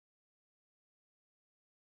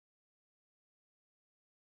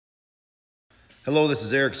Hello, this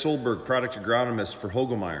is Solberg, product agronomist for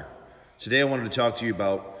Hoegemeyer. Today I wanted to talk to you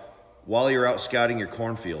about, while you're out scouting your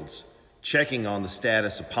cornfields, checking on the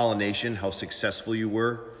status of pollination, how successful you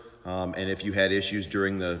were, and if you had issues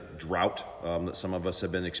during the drought that some of us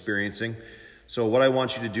have been experiencing. So what I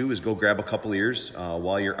want you to do is go grab a couple ears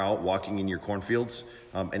while you're out walking in your cornfields.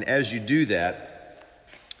 And as you do that,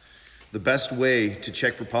 the best way to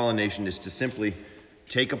check for pollination is to simply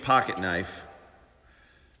take a pocket knife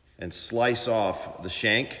and slice off the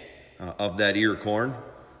shank of that ear of corn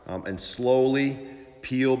and slowly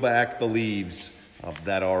peel back the leaves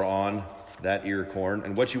that are on that ear of corn.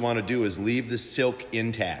 And what you want to do is leave the silk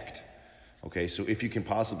intact. Okay, so if you can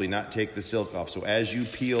possibly not take the silk off. So as you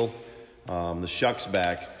peel the shucks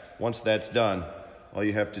back, once that's done, all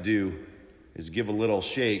you have to do is give a little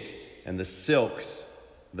shake, and the silks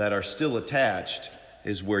that are still attached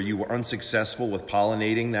is where you were unsuccessful with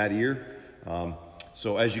pollinating that ear.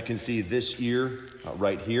 So as you can see, this ear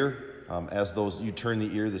right here, as you turn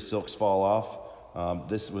the ear, the silks fall off.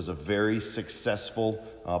 This was a very successful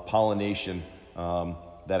pollination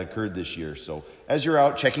that occurred this year. So as you're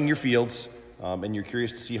out checking your fields and you're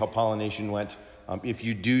curious to see how pollination went, if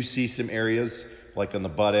you do see some areas, like on the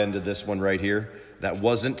butt end of this one right here, that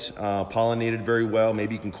wasn't pollinated very well,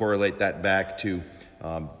 maybe you can correlate that back to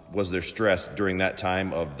was there stress during that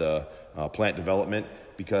time of the plant development,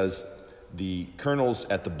 because the kernels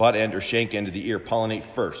at the butt end or shank end of the ear pollinate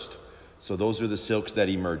first. So those are the silks that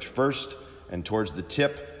emerge first, and towards the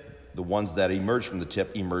tip, the ones that emerge from the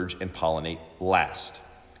tip emerge and pollinate last.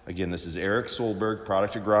 Again, this is Solberg,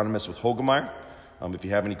 product agronomist with Hoegemeyer. If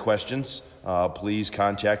you have any questions, please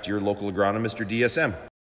contact your local agronomist or DSM.